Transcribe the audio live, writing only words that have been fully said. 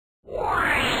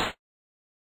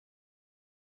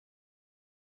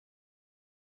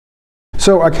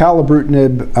So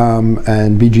Acalabrutinib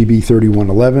and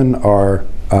BGB-3111 are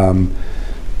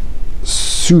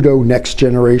pseudo next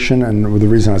generation, and the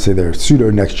reason I say they're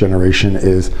pseudo next generation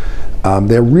is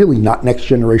they're really not next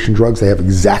generation drugs. They have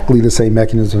exactly the same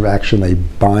mechanism of action. They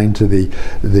bind to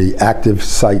the active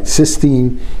site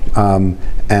cysteine,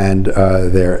 and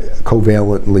they're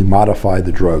covalently modify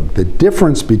the drug. The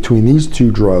difference between these two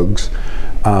drugs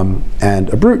and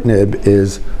ibrutinib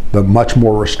is the much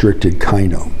more restricted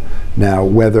kinome. Now,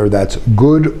 whether that's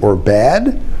good or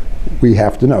bad, we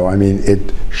have to know. I mean,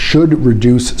 it should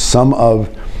reduce some of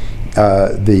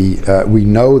we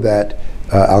know that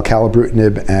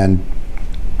Acalabrutinib and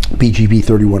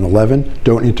BGB-3111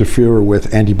 don't interfere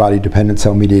with antibody-dependent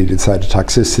cell-mediated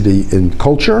cytotoxicity in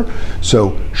culture,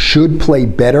 so should play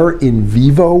better in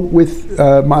vivo with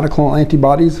monoclonal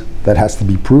antibodies. That has to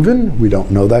be proven. We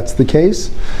don't know that's the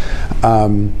case.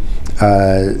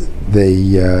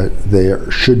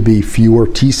 There should be fewer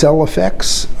T-cell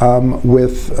effects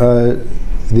with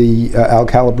the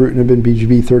Acalabrutinib and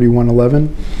BGB-3111.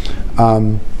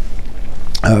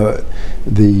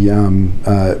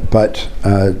 But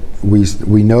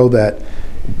we know that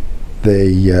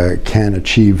they can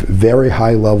achieve very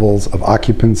high levels of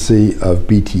occupancy of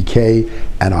BTK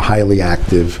and are highly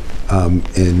active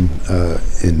in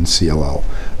CLL.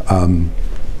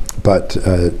 But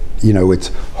you know, it's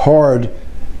hard.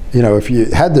 You know, if you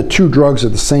had the two drugs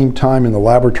at the same time in the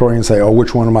laboratory and say, oh,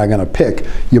 which one am I going to pick?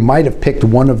 You might have picked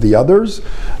one of the others,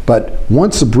 but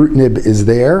once ibrutinib is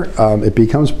there, it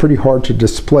becomes pretty hard to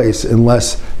displace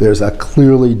unless there's a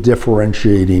clearly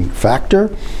differentiating factor,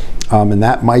 and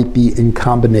that might be in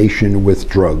combination with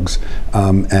drugs.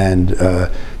 You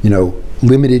know,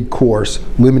 limited course,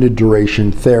 limited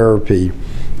duration therapy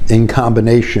in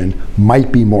combination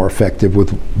might be more effective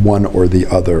with one or the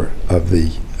other of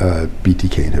the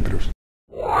BTK inhibitors.